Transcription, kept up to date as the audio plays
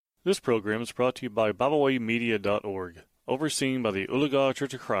This program is brought to you by BibleWayMedia.org, overseen by the Oologah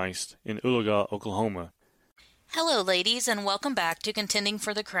Church of Christ in Oologah, Oklahoma. Hello, ladies, and welcome back to Contending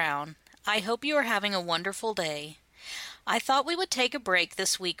for the Crown. I hope you are having a wonderful day. I thought we would take a break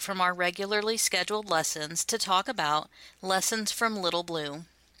this week from our regularly scheduled lessons to talk about Lessons from Little Blue.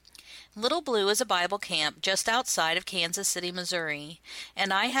 Little Blue is a Bible camp just outside of Kansas City, Missouri,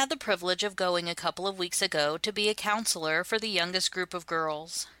 and I had the privilege of going a couple of weeks ago to be a counselor for the youngest group of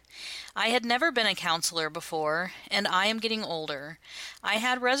girls. I had never been a counselor before, and I am getting older. I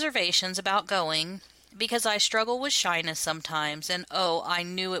had reservations about going because I struggle with shyness sometimes, and I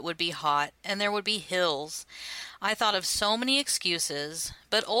knew it would be hot, and there would be hills. I thought of so many excuses,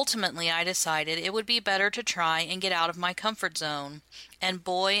 but ultimately I decided it would be better to try and get out of my comfort zone, and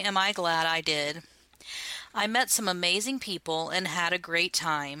boy, am I glad I did. I met some amazing people and had a great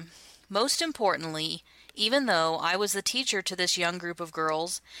time. Most importantly, even though I was the teacher to this young group of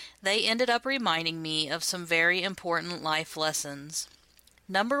girls, they ended up reminding me of some very important life lessons.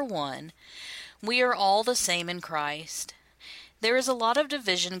 Number 1, we are all the same in Christ. There is a lot of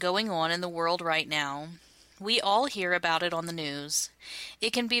division going on in the world right now. We all hear about it on the news.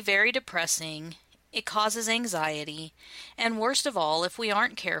 It can be very depressing. It causes anxiety. And worst of all, if we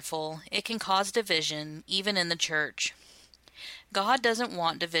aren't careful, it can cause division, even in the church. God doesn't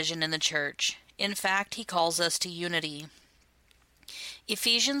want division in the church. In fact, He calls us to unity.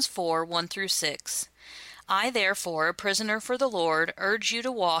 Ephesians 4:1-6. I, therefore, a prisoner for the Lord, urge you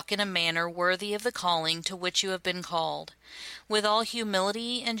to walk in a manner worthy of the calling to which you have been called, with all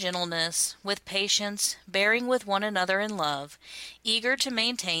humility and gentleness, with patience, bearing with one another in love, eager to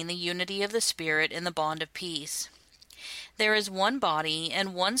maintain the unity of the Spirit in the bond of peace. There is one body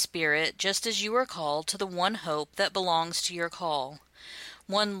and one Spirit, just as you are called to the one hope that belongs to your call.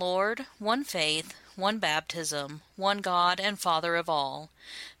 One Lord, one faith, one baptism, one God and Father of all,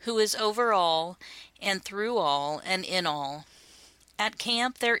 who is over all, and through all, and in all. At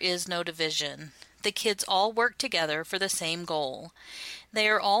camp there is no division. The kids all work together for the same goal. They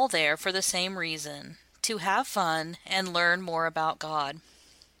are all there for the same reason, to have fun and learn more about God.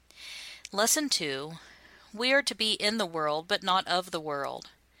 Lesson 2. We are to be in the world, but not of the world.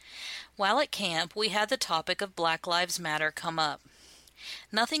 While at camp, we had the topic of Black Lives Matter come up.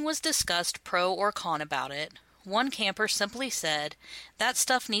 Nothing was discussed pro or con about it. One camper simply said, "That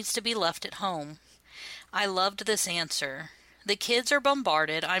stuff needs to be left at home." I loved this answer. The kids are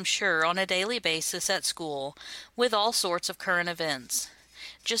bombarded, I'm sure, on a daily basis at school with all sorts of current events,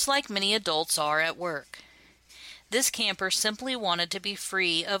 just like many adults are at work. This camper simply wanted to be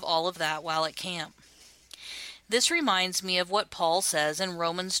free of all of that while at camp. This reminds me of what Paul says in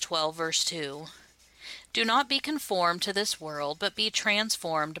Romans 12, verse 2. Do not be conformed to this world, but be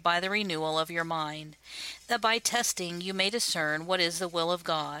transformed by the renewal of your mind, that by testing you may discern what is the will of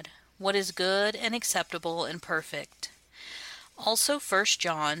God, what is good and acceptable and perfect. Also 1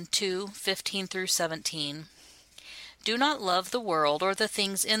 John 2:15-17. Do not love the world or the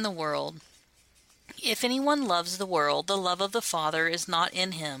things in the world. If anyone loves the world, the love of the Father is not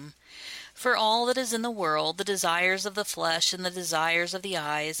in him. For all that is in the world, the desires of the flesh and the desires of the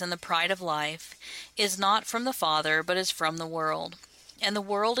eyes and the pride of life, is not from the Father, but is from the world. And the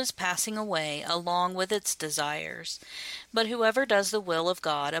world is passing away along with its desires. But whoever does the will of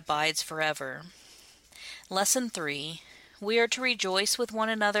God abides forever. Lesson 3. We are to rejoice with one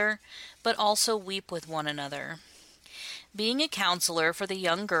another, but also weep with one another. Being a counselor for the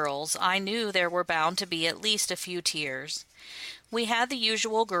young girls, I knew there were bound to be at least a few tears. We had the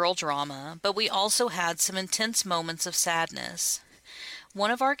usual girl drama, but we also had some intense moments of sadness. One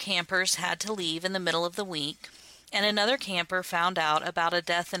of our campers had to leave in the middle of the week, and another camper found out about a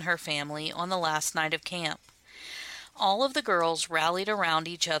death in her family on the last night of camp. All of the girls rallied around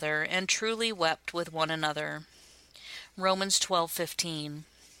each other and truly wept with one another. Romans 12:15.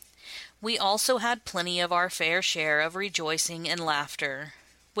 We also had plenty of our fair share of rejoicing and laughter,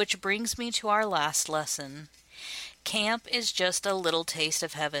 which brings me to our last lesson. Camp is just a little taste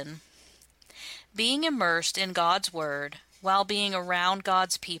of heaven. Being immersed in God's Word, while being around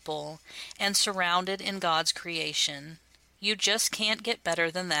God's people, and surrounded in God's creation, you just can't get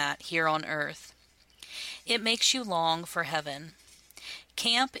better than that here on earth. It makes you long for heaven.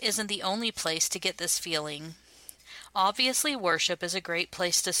 Camp isn't the only place to get this feeling. Obviously, worship is a great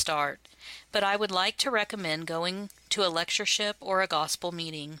place to start, but I would like to recommend going to a lectureship or a gospel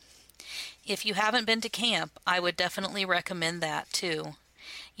meeting. If you haven't been to camp, I would definitely recommend that too.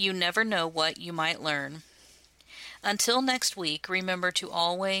 You never know what you might learn. Until next week, remember to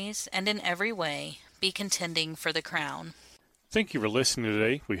always and in every way be contending for the crown. Thank you for listening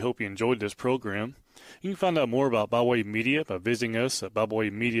today. We hope you enjoyed this program. You can find out more about Byway Media by visiting us at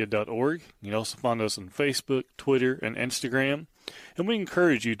bywaymedia.org. You can also find us on Facebook, Twitter, and Instagram. And we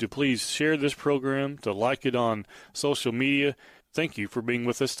encourage you to please share this program, to like it on social media. Thank you for being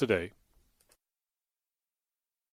with us today.